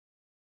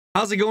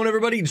How's it going,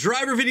 everybody?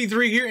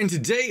 Driver53 here, and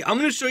today I'm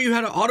going to show you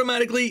how to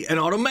automatically and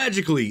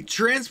automagically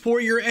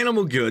transport your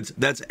animal goods,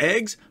 that's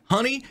eggs,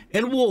 honey,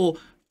 and wool,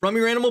 from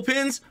your animal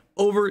pens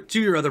over to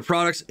your other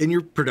products in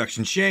your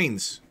production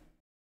chains.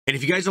 And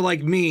if you guys are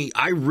like me,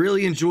 I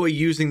really enjoy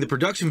using the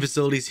production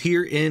facilities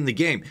here in the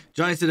game.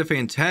 Giants did a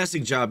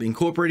fantastic job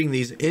incorporating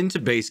these into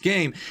base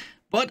game,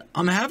 but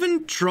I'm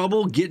having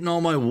trouble getting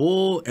all my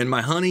wool and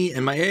my honey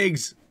and my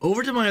eggs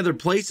over to my other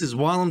places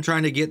while I'm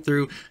trying to get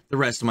through the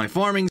rest of my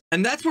farming.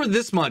 And that's where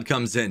this mod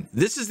comes in.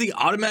 This is the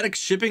automatic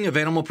shipping of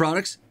animal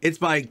products. It's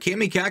by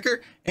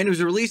KamiKacker, and it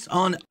was released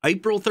on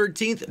April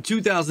 13th,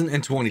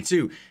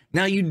 2022.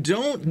 Now, you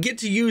don't get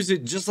to use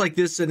it just like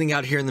this sitting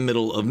out here in the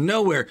middle of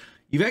nowhere.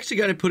 You've actually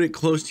got to put it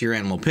close to your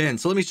animal pen.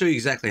 So let me show you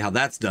exactly how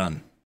that's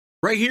done.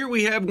 Right here,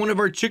 we have one of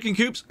our chicken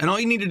coops, and all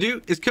you need to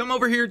do is come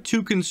over here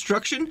to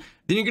construction.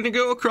 Then you're going to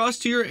go across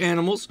to your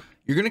animals.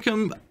 You're going to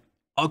come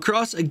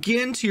across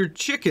again to your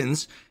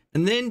chickens,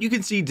 and then you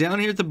can see down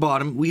here at the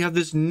bottom we have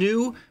this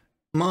new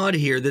mod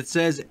here that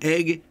says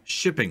egg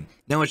shipping.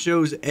 Now it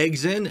shows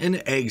eggs in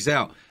and eggs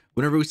out.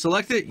 Whenever we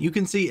select it, you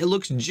can see it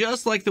looks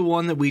just like the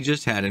one that we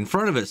just had in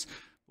front of us.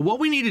 But what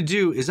we need to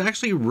do is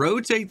actually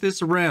rotate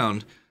this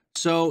around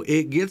so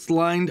it gets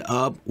lined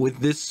up with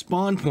this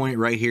spawn point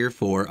right here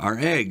for our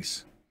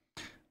eggs.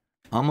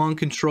 I'm on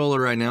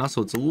controller right now,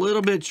 so it's a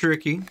little bit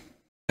tricky.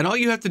 And all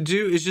you have to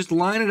do is just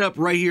line it up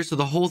right here so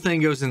the whole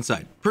thing goes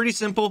inside. Pretty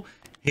simple.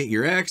 Hit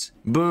your X,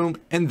 boom,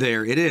 and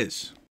there it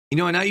is. You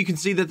know, and now you can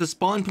see that the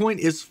spawn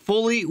point is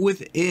fully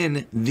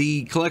within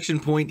the collection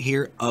point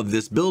here of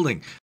this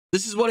building.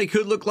 This is what it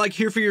could look like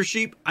here for your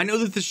sheep. I know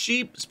that the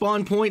sheep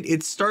spawn point,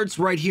 it starts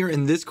right here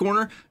in this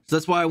corner. So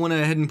that's why I went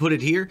ahead and put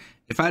it here.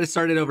 If I had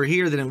started over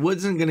here, then it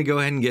wasn't going to go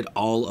ahead and get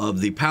all of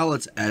the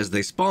pallets as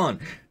they spawn.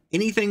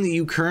 Anything that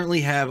you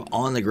currently have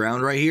on the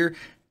ground right here,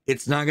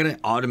 it's not going to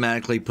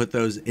automatically put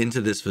those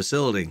into this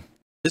facility.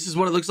 This is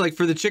what it looks like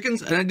for the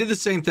chickens, and I did the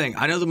same thing.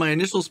 I know that my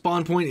initial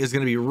spawn point is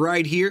going to be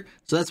right here,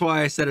 so that's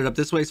why I set it up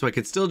this way so I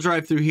could still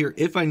drive through here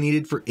if I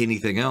needed for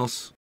anything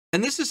else.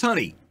 And this is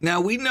honey.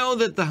 Now, we know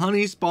that the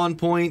honey spawn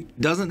point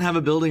doesn't have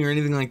a building or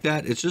anything like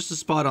that. It's just a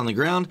spot on the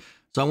ground.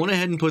 So I went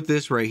ahead and put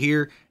this right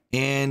here,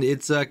 and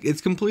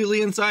it's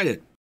completely inside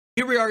it.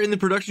 Here we are in the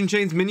production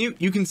chains menu.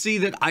 You can see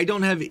that I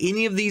don't have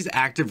any of these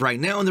active right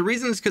now. And the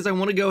reason is because I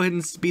want to go ahead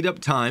and speed up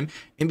time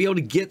and be able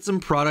to get some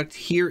product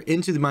here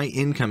into my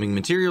incoming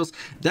materials.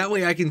 That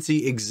way I can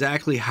see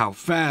exactly how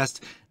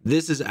fast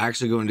this is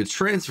actually going to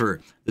transfer.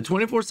 The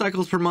 24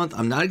 cycles per month,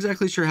 I'm not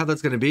exactly sure how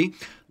that's going to be.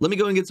 Let me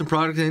go and get some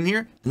product in here,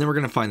 and then we're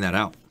going to find that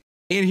out.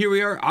 And here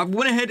we are. I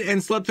went ahead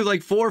and slept through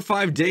like 4 or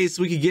 5 days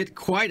so we could get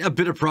quite a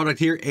bit of product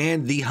here,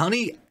 and the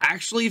honey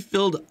actually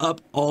filled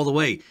up all the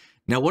way.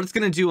 Now, what it's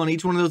going to do on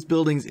each one of those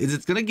buildings is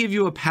it's going to give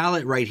you a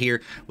pallet right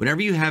here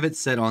whenever you have it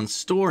set on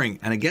storing.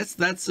 And I guess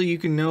that's so you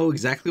can know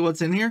exactly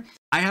what's in here.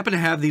 I happen to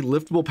have the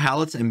liftable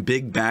pallets and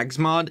big bags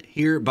mod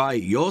here by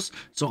Yos,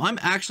 so I'm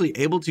actually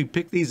able to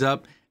pick these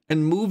up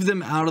and move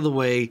them out of the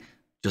way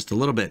just a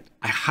little bit.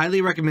 I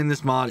highly recommend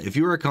this mod. If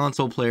you're a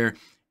console player,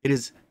 it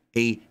is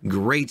a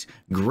great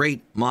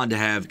mod to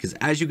have, because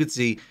as you can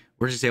see,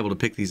 we're just able to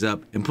pick these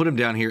up and put them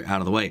down here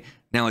out of the way.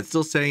 Now, it's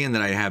still saying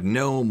that I have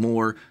no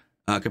more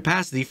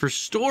capacity for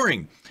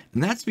storing,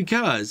 and that's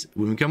because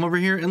when we come over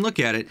here and look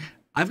at it,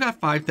 I've got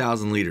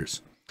 5,000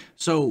 liters.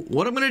 So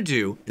what I'm going to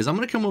do is I'm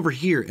going to come over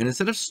here, and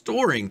instead of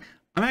storing,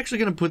 I'm actually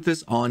going to put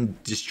this on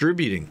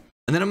distributing.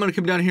 And then I'm going to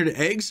come down here to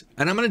eggs,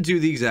 and I'm going to do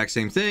the exact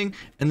same thing.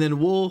 And then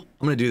wool,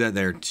 I'm going to do that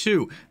there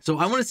too. So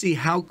I want to see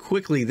how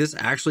quickly this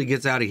actually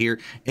gets out of here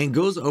and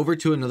goes over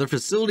to another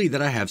facility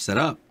that I have set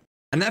up.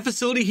 And that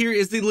facility here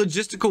is the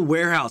logistical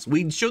warehouse.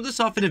 We showed this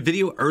off in a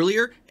video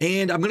earlier,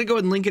 and I'm going to go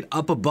ahead and link it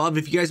up above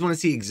if you guys want to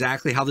see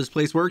exactly how this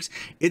place works.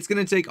 It's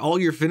going to take all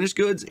your finished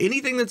goods,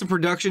 anything that's in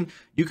production,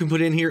 you can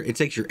put in here. It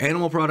takes your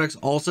animal products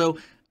also.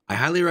 I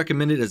highly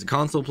recommend it as a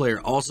console player.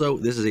 Also,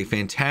 this is a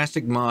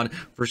fantastic mod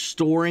for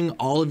storing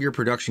all of your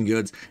production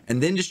goods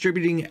and then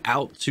distributing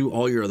out to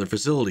all your other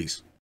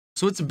facilities.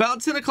 So it's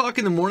about 10 o'clock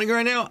in the morning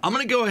right now. I'm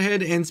going to go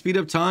ahead and speed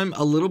up time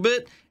a little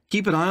bit.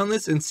 Keep an eye on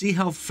this and see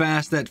how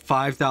fast that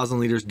 5,000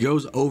 liters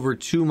goes over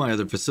to my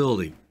other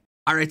facility.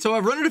 All right, so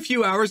I've run it a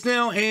few hours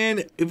now,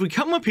 and if we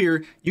come up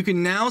here, you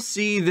can now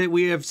see that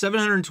we have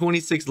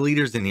 726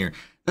 liters in here.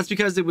 That's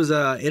because it was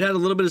it had a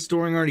little bit of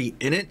storing already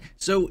in it,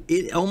 so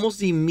it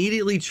almost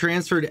immediately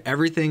transferred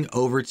everything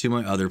over to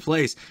my other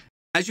place.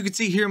 As you can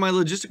see here in my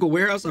logistical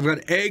warehouse, I've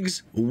got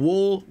eggs,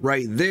 wool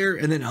right there,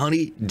 and then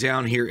honey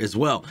down here as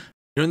well.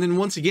 And then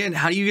once again,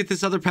 how do you get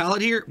this other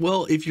pallet here?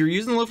 Well, if you're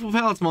using the liftable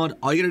pallets mod,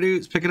 all you gotta do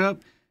is pick it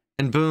up,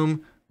 and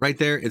boom, right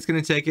there, it's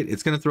gonna take it,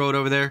 it's gonna throw it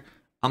over there.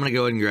 I'm gonna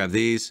go ahead and grab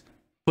these,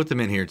 put them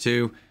in here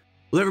too.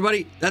 Well,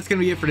 everybody, that's gonna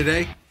be it for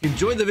today. If you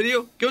enjoyed the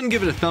video, go ahead and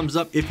give it a thumbs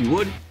up if you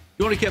would. If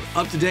you want to keep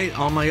up to date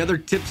on my other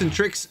tips and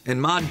tricks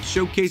and mod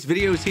showcase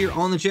videos here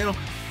on the channel,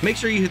 make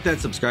sure you hit that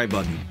subscribe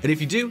button. And if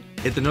you do,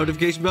 hit the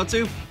notification bell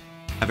too.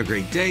 Have a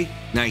great day,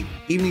 night,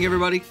 evening,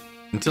 everybody.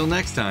 Until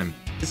next time,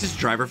 this is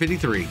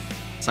Driver53.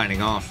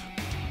 Signing off.